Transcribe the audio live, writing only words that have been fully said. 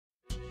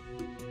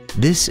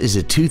This is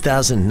a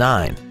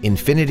 2009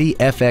 Infiniti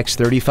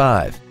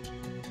FX35.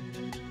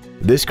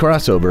 This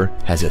crossover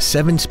has a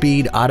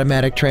 7-speed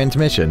automatic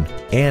transmission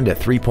and a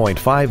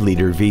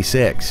 3.5-liter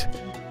V6.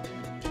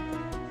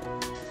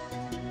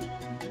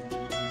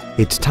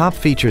 Its top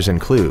features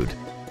include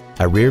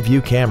a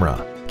rear-view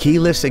camera,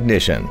 keyless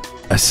ignition,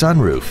 a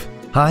sunroof,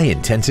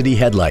 high-intensity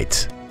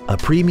headlights, a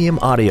premium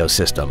audio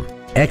system,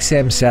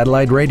 XM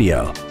satellite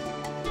radio,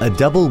 a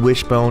double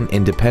wishbone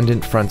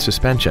independent front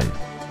suspension,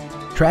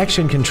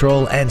 traction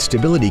control and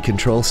stability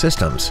control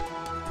systems,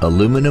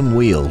 aluminum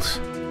wheels,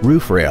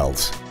 roof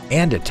rails,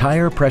 and a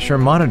tire pressure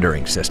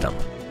monitoring system.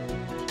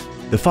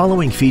 The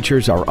following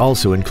features are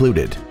also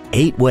included: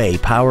 8-way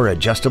power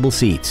adjustable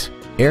seats,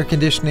 air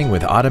conditioning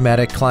with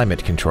automatic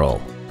climate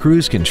control,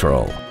 cruise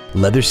control,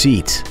 leather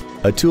seats,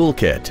 a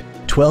toolkit,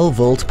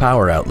 12-volt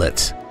power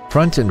outlets,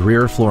 front and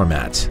rear floor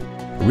mats,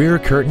 rear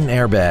curtain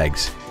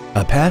airbags,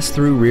 a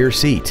pass-through rear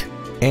seat,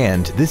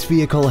 and this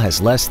vehicle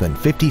has less than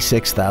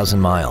 56,000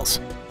 miles.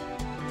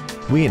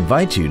 We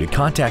invite you to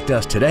contact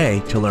us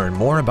today to learn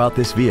more about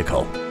this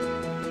vehicle.